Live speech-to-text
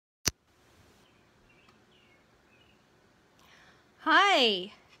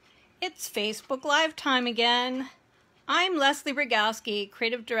Hi, it's Facebook Live time again. I'm Leslie Rogowski,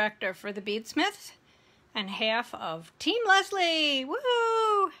 Creative Director for the BeadSmith and half of Team Leslie.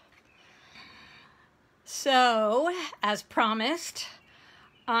 Woohoo! So, as promised,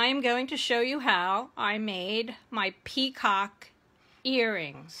 I'm going to show you how I made my peacock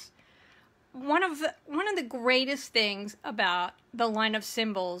earrings. One of the greatest things about the line of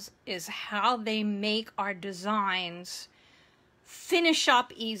cymbals is how they make our designs finish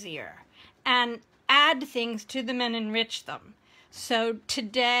up easier and add things to them and enrich them. So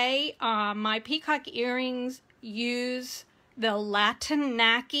today my peacock earrings use the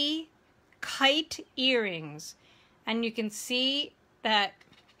Latinaki Kite earrings, and you can see that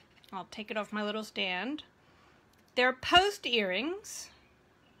I'll take it off my little stand. They're post earrings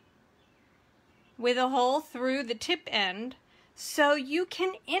with a hole through the tip end, so you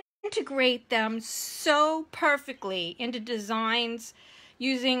can integrate them so perfectly into designs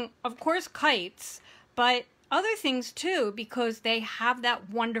using, of course, kites, but other things too, because they have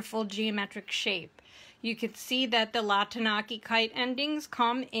that wonderful geometric shape. You can see that the Latinaki kite endings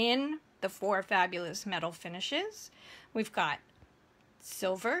come in the 4 fabulous metal finishes. We've got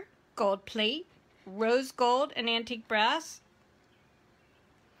silver, gold plate, rose gold, and antique brass.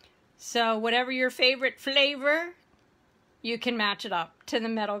 So whatever your favorite flavor, you can match it up to the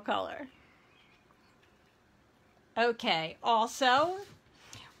metal color. Okay, also,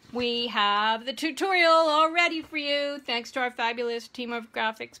 we have the tutorial all ready for you, thanks to our fabulous team of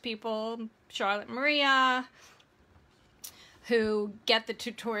graphics people, Charlotte and Maria, who get the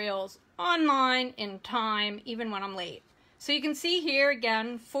tutorials online in time, even when I'm late. So you can see here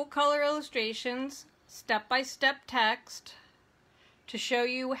again, full color illustrations, step-by-step text, to show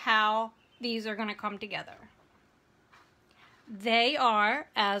you how these are going to come together. They are,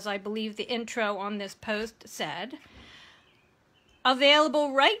 as I believe the intro on this post said,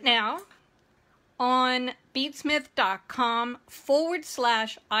 available right now on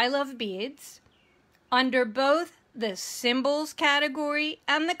beadsmith.com/ILoveBeads under both the symbols category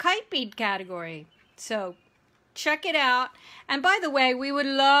and the kite bead category. So check it out. And by the way, we would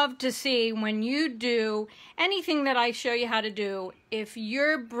love to see when you do anything that I show you how to do, if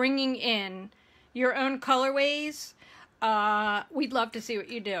you're bringing in your own colorways, we'd love to see what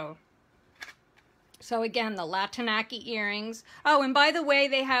you do. So again, the Latinaki earrings. Oh, and by the way,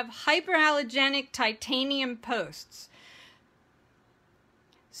 they have hyperallergenic titanium posts.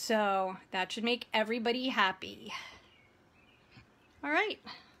 So that should make everybody happy. All right,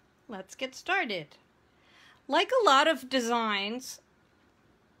 let's get started. Like a lot of designs,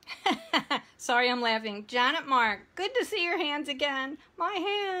 sorry I'm laughing, Janet Mark, good to see your hands again. My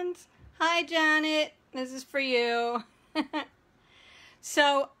hands. Hi Janet, this is for you.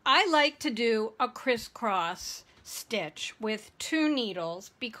 So I like to do a crisscross stitch with 2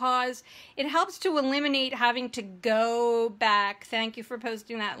 needles because it helps to eliminate having to go back. Thank you for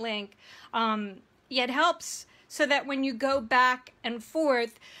posting that link. It helps so that when you go back and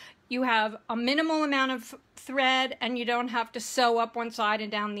forth, you have a minimal amount of thread and you don't have to sew up one side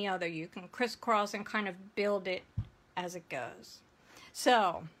and down the other. You can crisscross and kind of build it as it goes.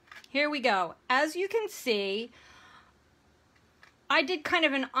 So here we go. As you can see, I did kind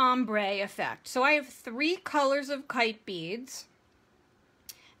of an ombre effect. So I have 3 colors of kite beads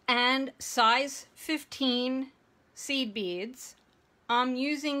and size 15 seed beads. I'm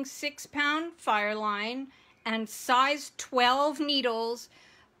using 6-pound Fireline and size 12 needles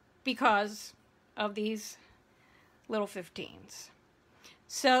because of these little 15s.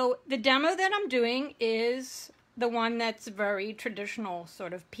 So the demo that I'm doing is the one that's very traditional,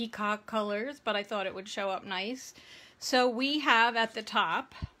 sort of peacock colors, but I thought it would show up nice. So we have at the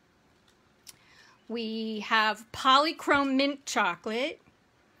top, we have polychrome mint chocolate.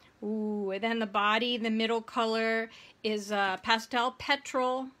 Ooh, and then the body, the middle color is pastel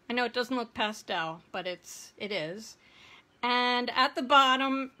petrol. I know it doesn't look pastel, but it is. And at the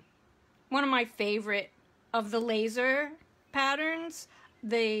bottom, one of my favorite of the laser patterns,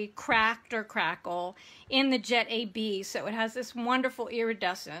 the cracked or crackle in the Jet AB. So it has this wonderful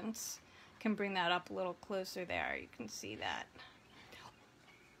iridescence. Can bring that up a little closer there. You can see that.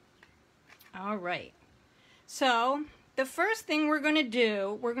 All right. So the first thing we're going to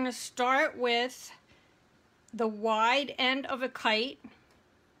do, we're going to start with the wide end of a kite,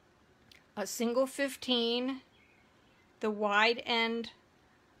 a single 15, the wide end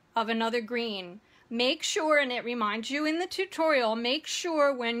of another green. Make sure, and it reminds you in the tutorial, make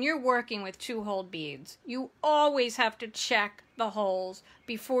sure when you're working with 2-hole beads, you always have to check the holes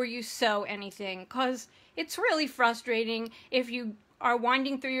before you sew anything, because it's really frustrating if you are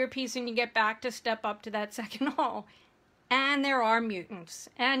winding through your piece and you get back to step up to that second hole And there are mutants,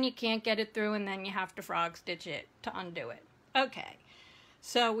 and you can't get it through, and then you have to frog stitch it to undo it. Okay,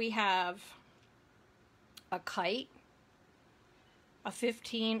 so we have a kite, a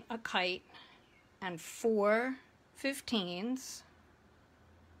 15, a kite, and 4 15s.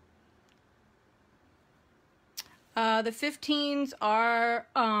 The 15s are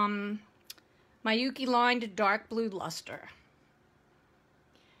Miyuki lined dark blue luster.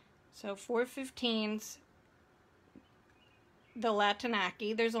 So 4 15s, the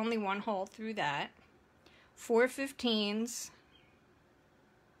Latinaki, there's only one hole through that. 4 15s,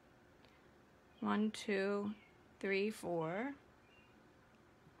 1, 2, 3, 4.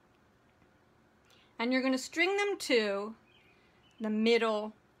 And you're going to string them to the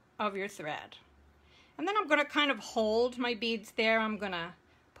middle of your thread. And then I'm going to kind of hold my beads there. I'm going to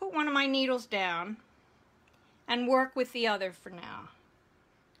put one of my needles down and work with the other for now.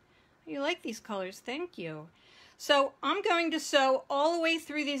 You like these colors? Thank you. So I'm going to sew all the way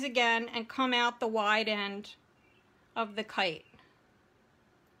through these again and come out the wide end of the kite.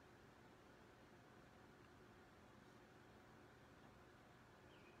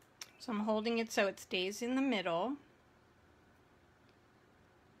 So I'm holding it so it stays in the middle.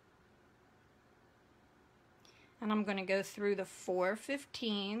 And I'm going to go through the 4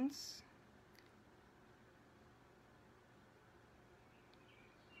 15s.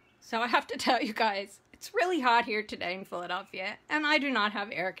 So I have to tell you guys, it's really hot here today in Philadelphia, and I do not have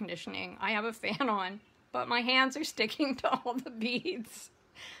air conditioning. I have a fan on, but my hands are sticking to all the beads.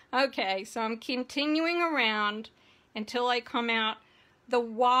 Okay, so I'm continuing around until I come out the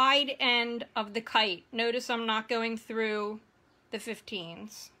wide end of the kite. Notice I'm not going through the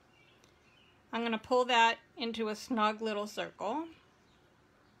 15s. I'm going to pull that into a snug little circle.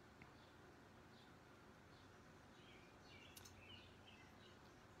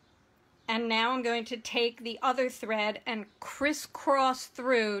 And now I'm going to take the other thread and crisscross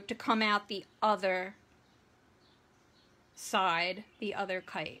through to come out the other side, the other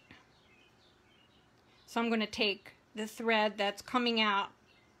kite. So I'm going to take the thread that's coming out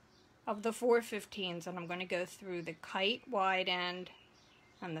of the 4 15s and I'm going to go through the kite wide end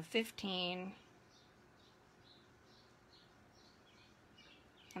and the 15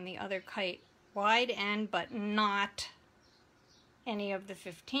 and the other kite wide end, but not any of the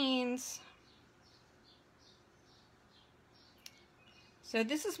 15s. So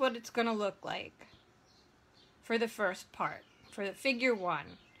this is what it's going to look like for the first part, for the figure 1.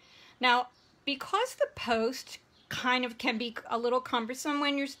 Now, because the post kind of can be a little cumbersome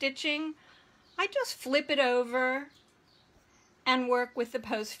when you're stitching, I just flip it over and work with the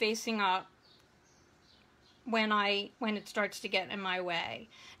post facing up when it starts to get in my way.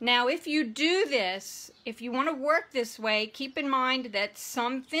 Now, if you do this, if you want to work this way, keep in mind that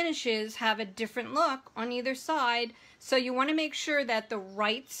some finishes have a different look on either side, so you want to make sure that the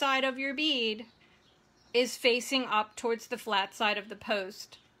right side of your bead is facing up towards the flat side of the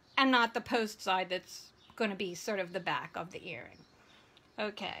post and not the post side that's going to be sort of the back of the earring.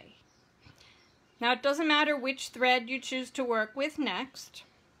 Okay. Now, it doesn't matter which thread you choose to work with next.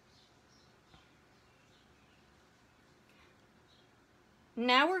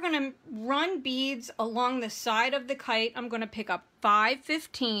 Now we're going to run beads along the side of the kite. I'm going to pick up 5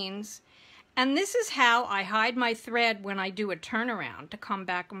 15s, and this is how I hide my thread when I do a turnaround to come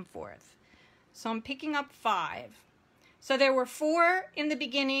back and forth. So I'm picking up 5. So there were 4 in the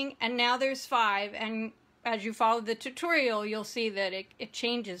beginning, and now there's 5, and as you follow the tutorial, you'll see that it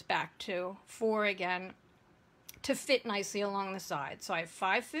changes back to 4 again to fit nicely along the side. So I have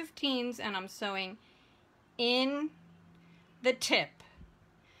 5 15s, and I'm sewing in the tip.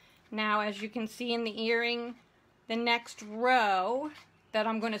 Now, as you can see in the earring, the next row that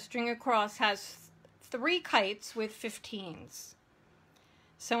I'm going to string across has 3 kites with 15s.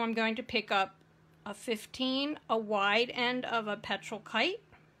 So I'm going to pick up a 15, a wide end of a petrel kite,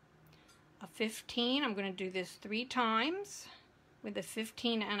 a 15, I'm going to do this 3 times with a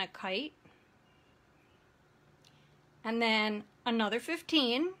 15 and a kite, and then another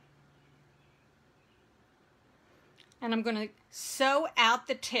 15, and I'm going to sew out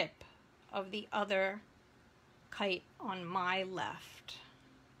the tip of the other kite on my left.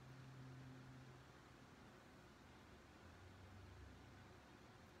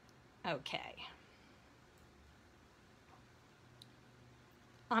 Okay.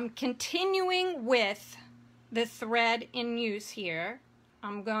 I'm continuing with the thread in use here.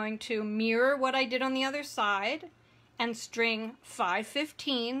 I'm going to mirror what I did on the other side and string 5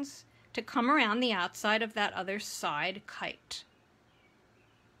 15s to come around the outside of that other side kite.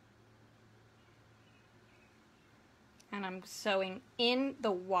 And I'm sewing in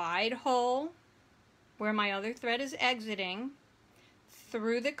the wide hole where my other thread is exiting,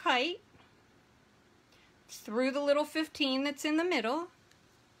 through the kite, through the little 15 that's in the middle,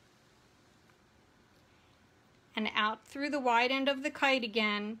 and out through the wide end of the kite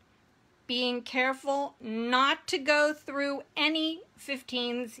again, being careful not to go through any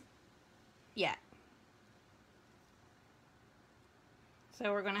 15s yet.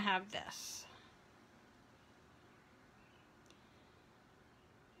 So we're going to have this.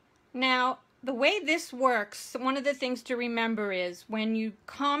 Now, the way this works, one of the things to remember is when you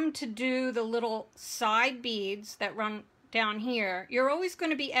come to do the little side beads that run down here, you're always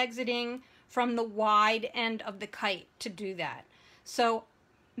going to be exiting from the wide end of the kite to do that. So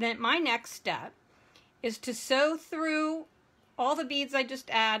then my next step is to sew through all the beads I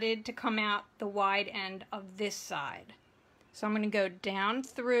just added to come out the wide end of this side. So I'm going to go down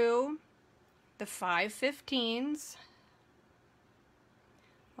through the 5 15s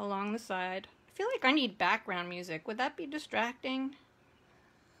along the side. I feel like I need background music. Would that be distracting?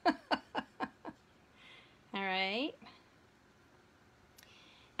 All right.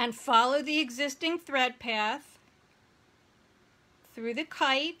 And follow the existing thread path through the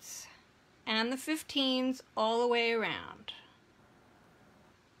kites and the 15s all the way around.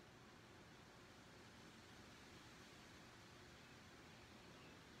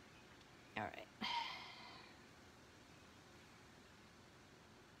 All right.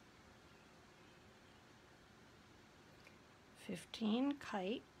 15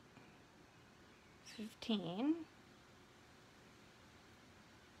 kite, 15,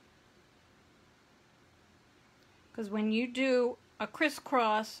 because when you do a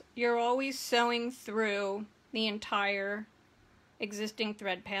crisscross, you're always sewing through the entire existing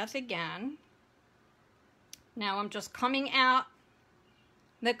thread path again. Now I'm just coming out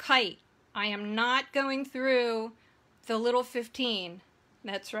the kite. I am not going through the little 15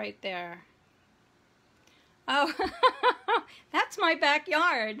 that's right there. Oh, that's my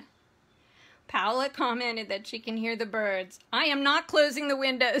backyard. Paola commented that she can hear the birds. I am not closing the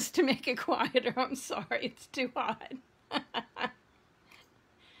windows to make it quieter. I'm sorry, it's too hot.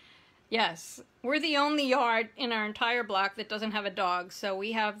 Yes, we're the only yard in our entire block that doesn't have a dog, so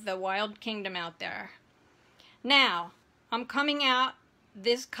we have the wild kingdom out there. Now, I'm coming out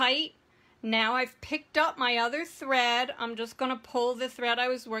this kite. Now I've picked up my other thread. I'm just going to pull the thread I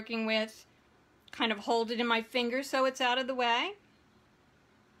was working with, kind of hold it in my finger so it's out of the way.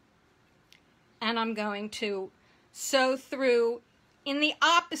 And I'm going to sew through in the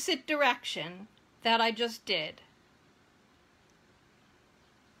opposite direction that I just did.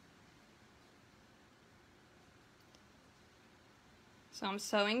 So I'm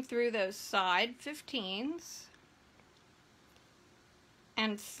sewing through those side 15s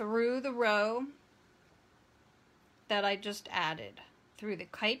and through the row that I just added, through the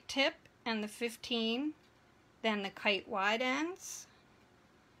kite tip and the 15, then the kite wide ends,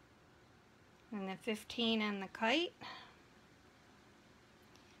 and the 15 and the kite,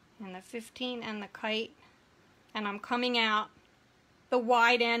 and the 15 and the kite, and I'm coming out the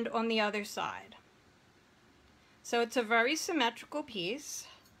wide end on the other side. So it's a very symmetrical piece.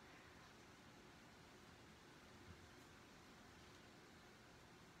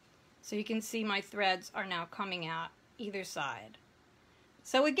 So you can see my threads are now coming out either side.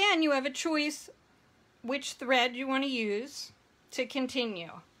 So again, you have a choice which thread you want to use to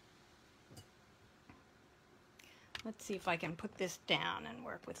continue. Let's see if I can put this down and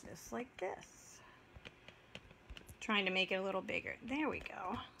work with this like this. Trying to make it a little bigger. There we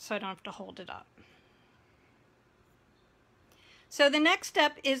go. So I don't have to hold it up. So the next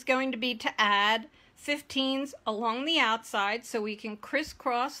step is going to be to add 15s along the outside so we can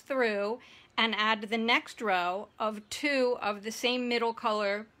crisscross through and add the next row of 2 of the same middle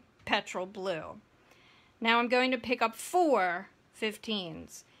color petrol blue. Now I'm going to pick up 4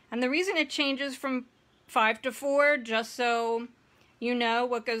 15s. And the reason it changes from 5 to 4, just so you know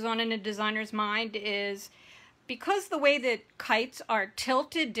what goes on in a designer's mind, is because the way that kites are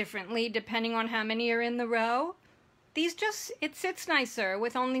tilted differently depending on how many are in the row, it sits nicer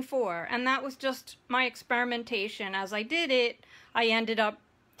with only 4. And that was just my experimentation. As I did it, I ended up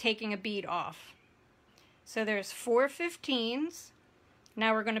taking a bead off. So there's 4 15s.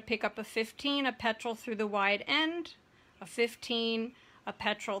 Now we're going to pick up a 15, a petrol through the wide end, a 15, a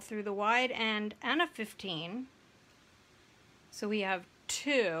petrol through the wide end, and a 15. So we have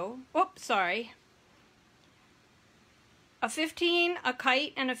 2, oops, sorry, a 15, a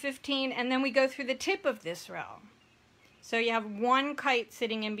kite, and a 15, and then we go through the tip of this row. So you have 1 kite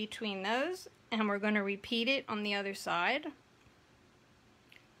sitting in between those, and we're going to repeat it on the other side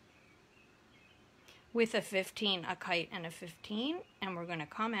with a 15, a kite, and a 15, and we're going to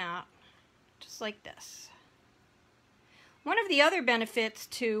come out just like this. One of the other benefits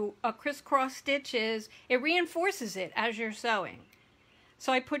to a crisscross stitch is it reinforces it as you're sewing.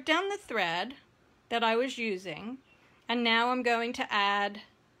 So I put down the thread that I was using, and now I'm going to add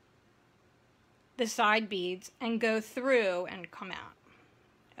the side beads and go through and come out.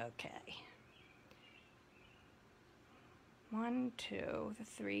 Okay. 1, 2,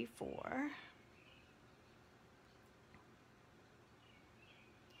 3, 4.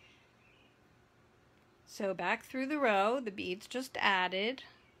 So back through the row, the beads just added,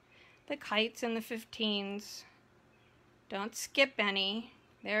 the kites and the 15s. Don't skip any.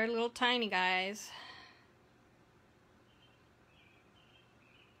 They're little tiny guys.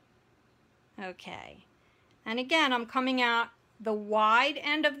 Okay. And again, I'm coming out the wide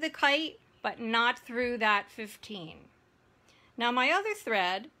end of the kite, but not through that 15. Now my other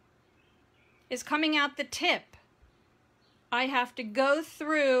thread is coming out the tip. I have to go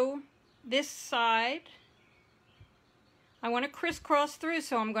through this side. I want to crisscross through,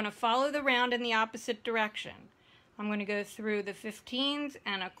 so I'm going to follow the round in the opposite direction. I'm going to go through the 15s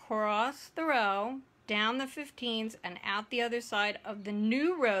and across the row, down the 15s, and out the other side of the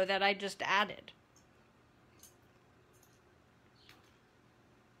new row that I just added.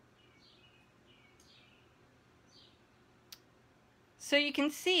 So you can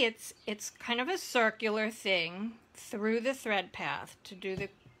see it's kind of a circular thing through the thread path to do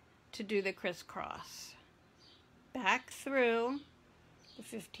the crisscross. Back through the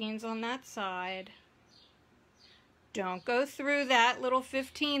 15s on that side. Don't go through that little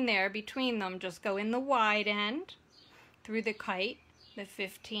 15 there between them. Just go in the wide end through the kite, the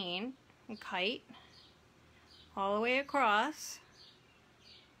 15 and kite, all the way across.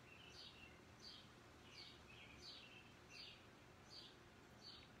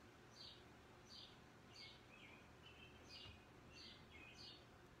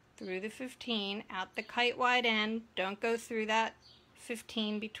 Through the 15, out the kite wide end. Don't go through that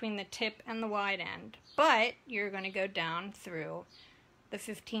 15 between the tip and the wide end, but you're going to go down through the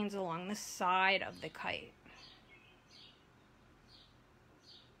 15s along the side of the kite.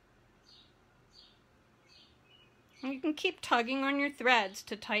 And you can keep tugging on your threads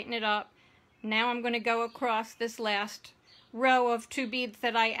to tighten it up. Now I'm going to go across this last row of 2 beads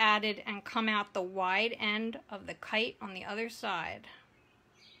that I added and come out the wide end of the kite on the other side.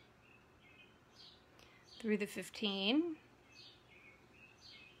 Through the 15,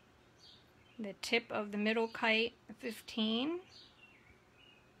 the tip of the middle kite, the 15,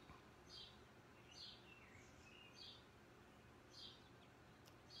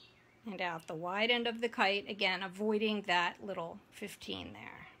 and out the wide end of the kite, again avoiding that little 15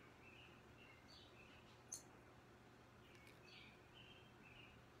 there.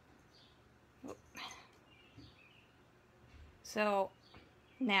 So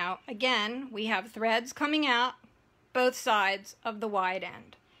now, again, we have threads coming out both sides of the wide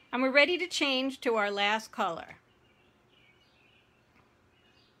end. And we're ready to change to our last color.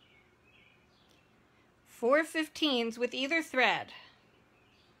 4 15s with either thread.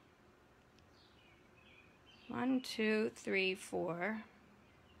 1, 2, 3, 4.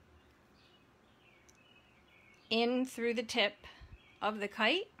 In through the tip of the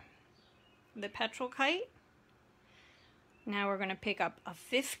kite, the petrel kite. Now we're going to pick up a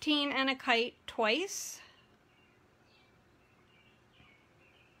 15 and a kite twice.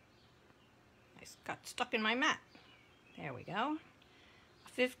 I got stuck in my mat. There we go. A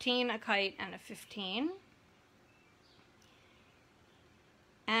 15, a kite, and a 15.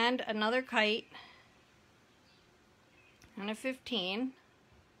 And another kite and a 15.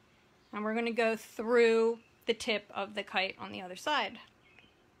 And we're going to go through the tip of the kite on the other side.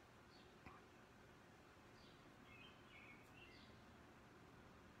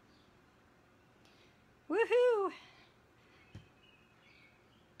 Woohoo!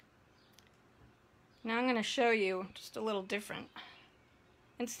 Now I'm going to show you just a little different.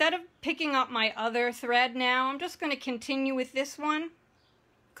 Instead of picking up my other thread now, I'm just going to continue with this one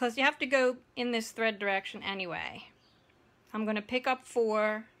because you have to go in this thread direction anyway. I'm going to pick up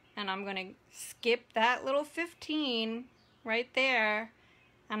 4 and I'm going to skip that little 15 right there,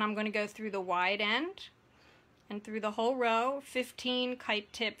 and I'm going to go through the wide end and through the whole row. 15,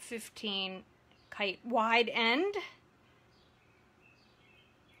 kite tip, 15, kite wide end,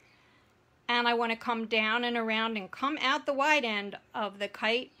 and I want to come down and around and come out the wide end of the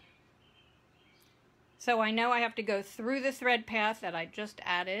kite, so I know I have to go through the thread path that I just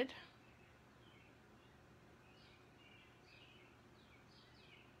added,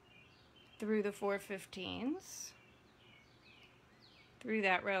 through the 4 15s, through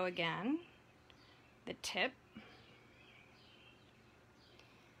that row again, the tip,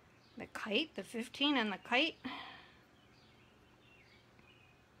 the kite, the 15 and the kite.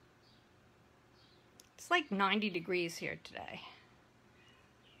 It's like 90 degrees here today.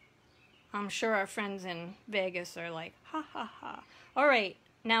 I'm sure our friends in Vegas are like, ha ha ha. All right,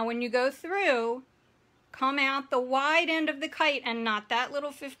 now when you go through, come out the wide end of the kite and not that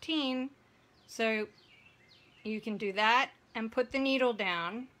little 15. So you can do that and put the needle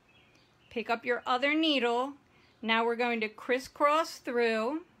down. Pick up your other needle. Now we're going to crisscross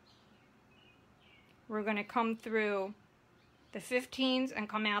through. We're going to come through the 15s and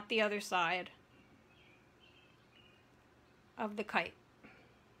come out the other side of the kite.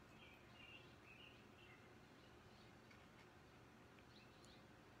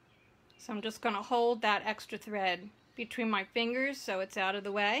 So I'm just going to hold that extra thread between my fingers so it's out of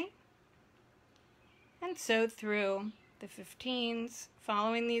the way. And sew through the 15s,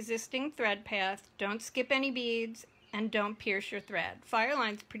 following the existing thread path. Don't skip any beads and don't pierce your thread. Fire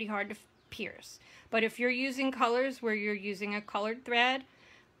line's pretty hard to pierce. But if you're using colors where you're using a colored thread,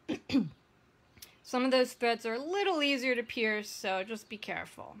 some of those threads are a little easier to pierce, so just be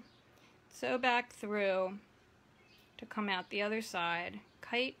careful. Sew back through to come out the other side.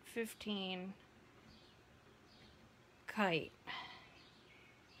 Kite, 15, kite.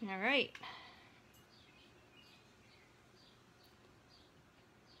 All right.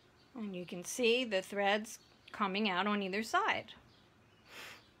 And you can see the threads coming out on either side.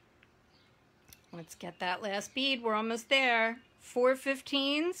 Let's get that last bead. We're almost there. 4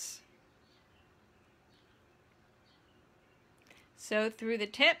 15s. Sew through the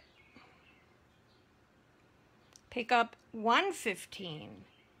tip. Pick up 1 15.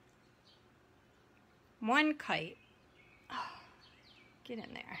 1 kite. Oh, get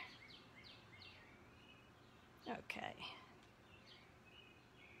in there. Okay.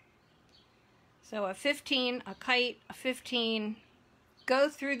 So a 15, a kite, a 15. Go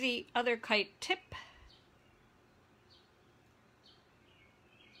through the other kite tip.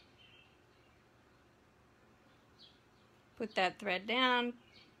 Put that thread down.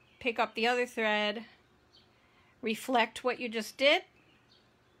 Pick up the other thread. Reflect what you just did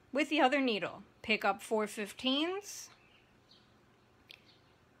with the other needle. Pick up 4 15s.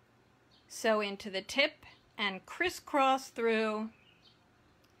 Sew into the tip and crisscross through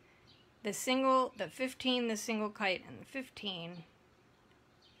the single, the 15, the single kite, and the 15.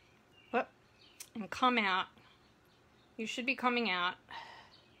 Whoop, and come out. You should be coming out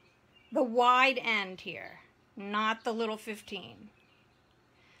the wide end here, not the little 15.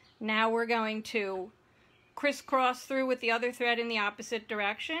 Now we're going to crisscross through with the other thread in the opposite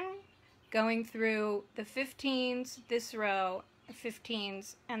direction, going through the 15s, this row,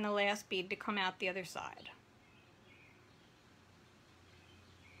 15s, and the last bead to come out the other side.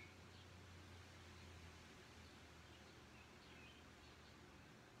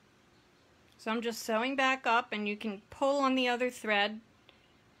 So I'm just sewing back up, and you can pull on the other thread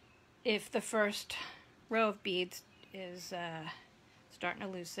if the first row of beads is starting to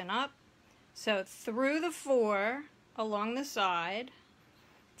loosen up. So through the 4 along the side,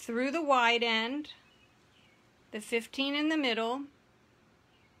 through the wide end, the 15 in the middle,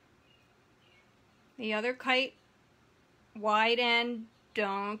 the other kite, wide end,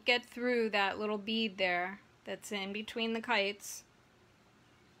 don't get through that little bead there that's in between the kites.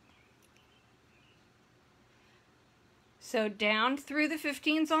 So down through the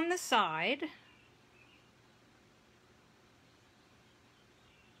 15s on the side.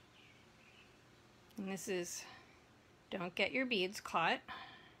 And this is, don't get your beads caught.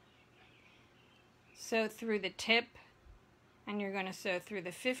 Sew through the tip, and you're going to sew through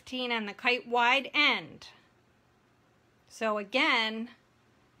the 15 and the kite wide end. So again,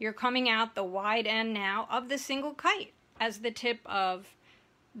 you're coming out the wide end now of the single kite as the tip of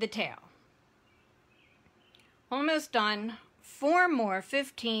the tail. Almost done. 4 more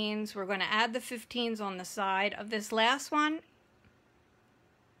 15s. We're going to add the 15s on the side of this last one.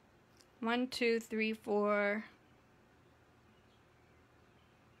 1, 2, 3, 4.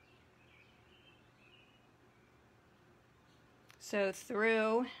 So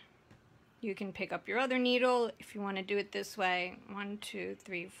through, you can pick up your other needle if you want to do it this way. 1, 2,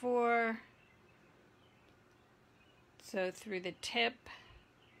 3, 4. So through the tip.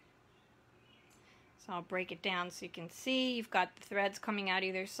 So I'll break it down so you can see. You've got the threads coming out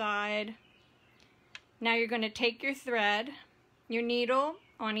either side. Now you're going to take your thread, your needle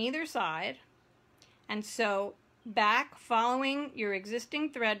on either side, and sew back following your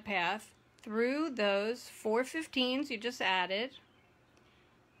existing thread path through those 4 15s you just added.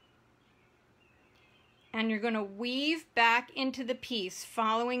 And you're going to weave back into the piece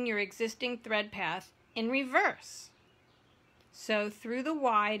following your existing thread path in reverse. sew through the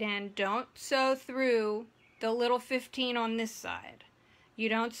wide end. Don't sew through the little 15 on this side. You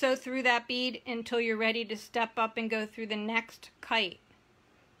don't sew through that bead until you're ready to step up and go through the next kite.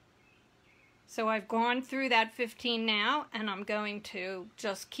 So I've gone through that 15 now, and I'm going to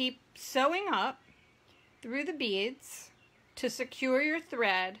just keep sewing up through the beads to secure your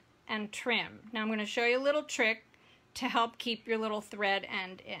thread and trim. Now I'm going to show you a little trick to help keep your little thread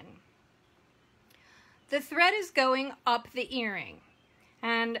end in. The thread is going up the earring,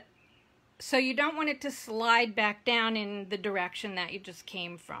 and so you don't want it to slide back down in the direction that you just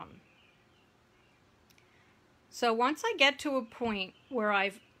came from. So once I get to a point where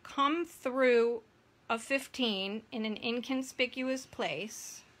I've come through a 15 in an inconspicuous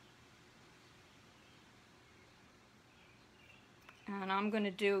place, and I'm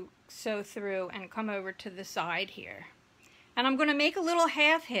going to sew through and come over to the side here. And I'm going to make a little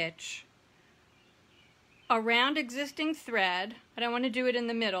half hitch around existing thread. I don't want to do it in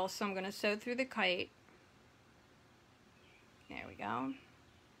the middle, so I'm going to sew through the kite. There we go.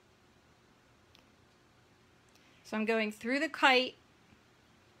 So I'm going through the kite,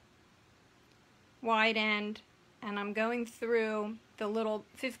 wide end, and I'm going through the little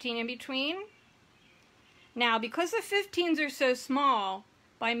 15 in between. Now, because the 15s are so small,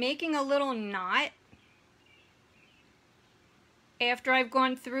 by making a little knot after I've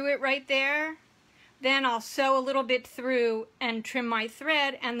gone through it right there, then I'll sew a little bit through and trim my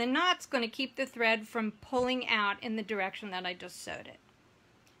thread, and the knot's going to keep the thread from pulling out in the direction that I just sewed it.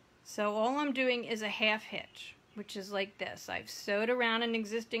 So all I'm doing is a half hitch, which is like this. I've sewed around an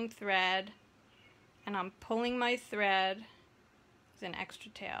existing thread, and I'm pulling my thread. It's an extra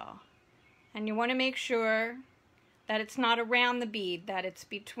tail. And you want to make sure that it's not around the bead, that it's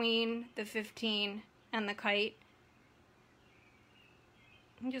between the 15 and the kite.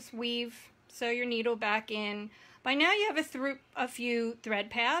 And just weave, sew your needle back in. By now you have a few thread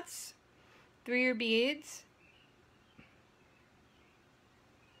paths through your beads.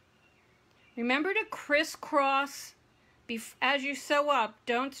 Remember to crisscross as you sew up.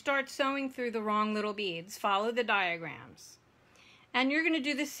 Don't start sewing through the wrong little beads. Follow the diagrams. And you're going to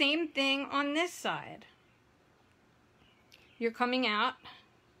do the same thing on this side. You're coming out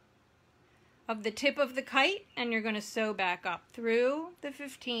of the tip of the kite, and you're going to sew back up through the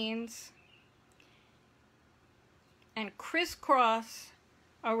 15s and crisscross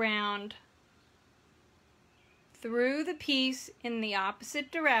around through the piece in the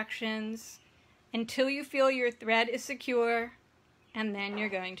opposite directions until you feel your thread is secure, and then you're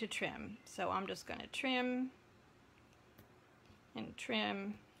going to trim. So I'm just going to trim and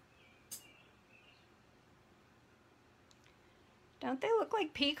trim. Don't they look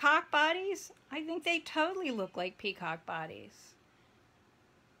like peacock bodies? I think they totally look like peacock bodies.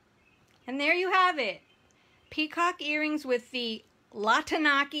 And there you have it. Peacock earrings with the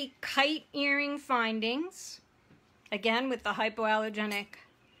Latanaki kite earring findings. Again, with the hypoallergenic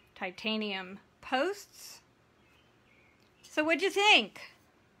titanium posts. So what'd you think?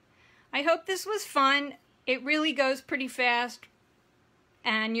 I hope this was fun. It really goes pretty fast,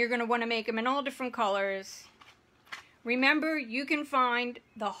 and you're going to want to make them in all different colors. Remember, you can find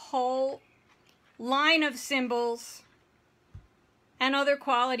the whole line of cymbals and other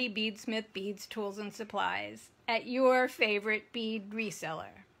quality BeadSmith beads, tools, and supplies at your favorite bead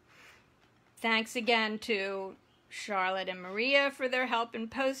reseller. Thanks again to Charlotte and Maria for their help in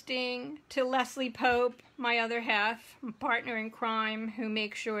posting, to Leslie Pope, my other half, my partner in crime, who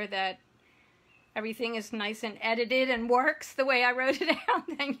makes sure that everything is nice and edited and works the way I wrote it out.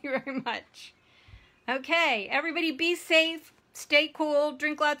 Thank you very much. Okay, everybody be safe, stay cool,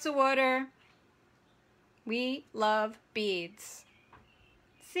 drink lots of water. We love beads.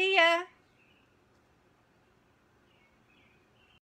 See ya!